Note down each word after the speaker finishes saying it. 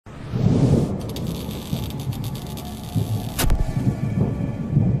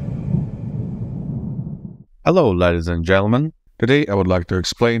Hello, ladies and gentlemen. Today I would like to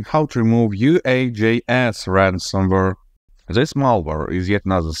explain how to remove UAJS ransomware. This malware is yet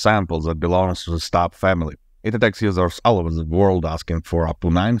another sample that belongs to the stop family. It attacks users all over the world, asking for up to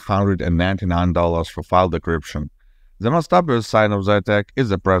 $999 for file decryption. The most obvious sign of the attack is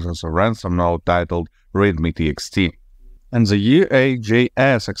the presence of ransom node titled readme.txt, and the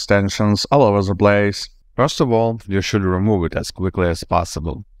UAJS extensions all over the place. First of all, you should remove it as quickly as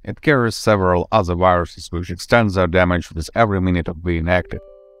possible. It carries several other viruses which extend their damage with every minute of being active.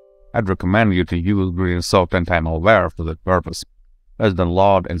 I'd recommend you to use Greensoft Anti-Malware for that purpose. Let's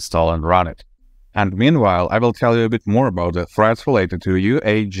download, install, and run it. And meanwhile, I will tell you a bit more about the threats related to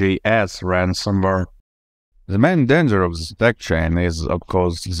UAJS ransomware. The main danger of this attack chain is, of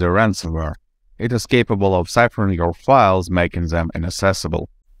course, the ransomware. It is capable of ciphering your files, making them inaccessible.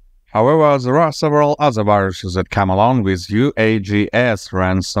 However, there are several other viruses that come along with UAJS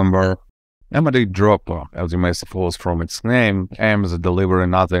ransomware. Djvu, as you may suppose from its name, aims at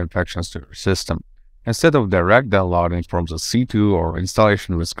delivering other infections to your system. Instead of direct downloading from the C2 or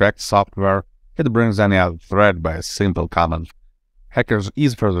installation with cracked software, it brings any other threat by a simple command. Hackers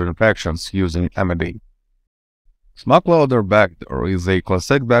ease further infections using MD. Smokeloader backdoor is a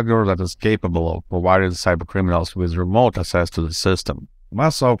classic backdoor that is capable of providing cybercriminals with remote access to the system.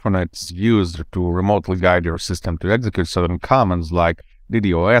 Most often it's used to remotely guide your system to execute certain commands like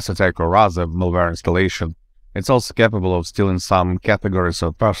DDoS attack or other malware installation. It's also capable of stealing some categories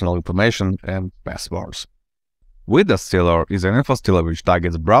of personal information and passwords. Windows Stealer is an info stealer which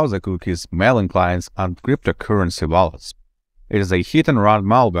targets browser cookies, mailing clients, and cryptocurrency wallets. It is a hit-and-run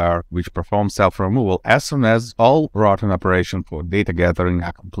malware which performs self-removal as soon as all routine operations for data gathering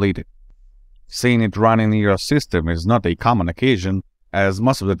are completed. Seeing it running in your system is not a common occasion, as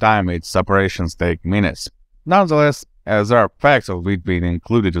most of the time its operations take minutes. Nonetheless, as there are facts of it being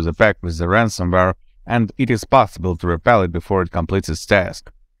included to the pack with the ransomware, and it is possible to repel it before it completes its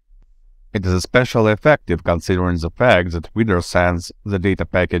task. It is especially effective considering the fact that Windows sends the data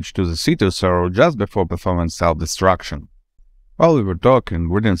package to the C2 server just before performing self-destruction. While we were talking,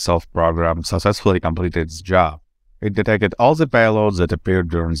 Greensoft program successfully completed its job. It detected all the payloads that appeared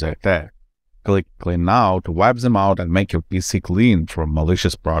during the attack. Click Clean Now to wipe them out and make your PC clean from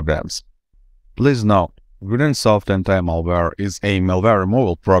malicious programs. Please note, Greensoft Anti-Malware is a malware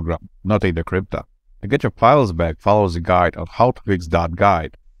removal program, not a decryptor. To get your files back, follow the guide on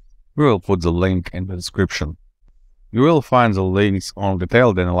howtofix.guide. We will put the link in the description. You will find the links on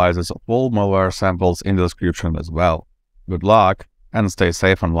detailed analysis of all malware samples in the description as well. Good luck and stay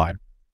safe online.